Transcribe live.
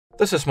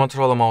This is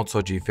Motorola Moto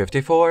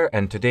G54,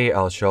 and today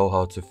I'll show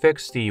how to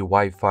fix the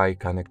Wi-Fi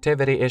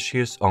connectivity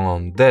issues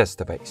on this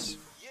device.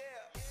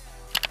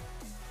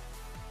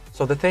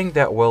 So the thing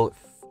that will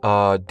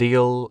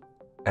deal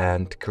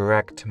and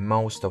correct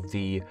most of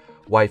the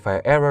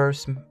Wi-Fi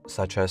errors,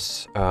 such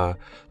as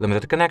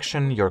limited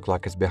connection, your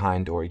clock is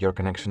behind, or your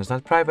connection is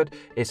not private,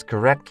 is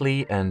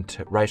correctly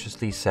and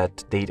righteously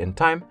set date and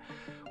time,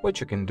 which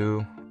you can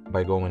do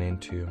by going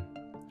into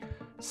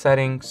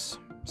Settings,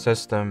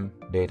 System,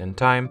 Date and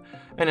Time,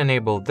 and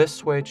enable this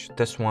switch,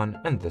 this one,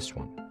 and this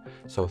one.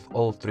 So if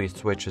all three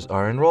switches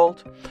are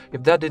enrolled,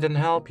 if that didn't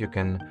help, you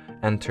can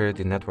enter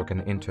the network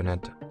and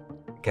internet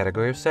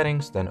category of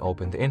settings, then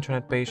open the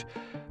internet page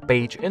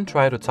and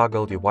try to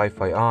toggle the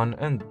Wi-Fi on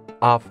and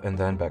off and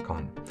then back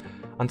on.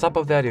 On top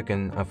of that, you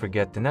can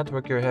forget the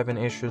network you're having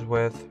issues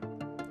with,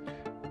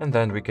 and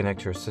then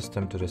reconnect your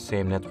system to the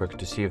same network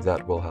to see if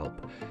that will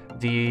help.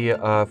 The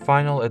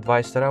final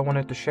advice that I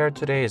wanted to share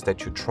today is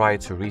that you try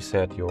to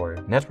reset your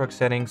network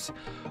settings,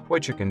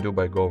 which you can do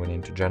by going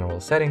into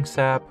General Settings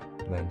app,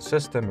 then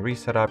System,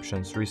 Reset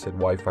Options, Reset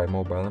Wi-Fi,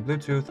 Mobile and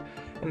Bluetooth,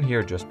 and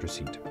here just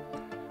proceed.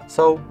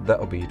 So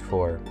that'll be it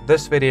for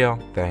this video.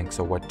 Thanks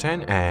for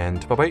watching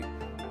and bye-bye.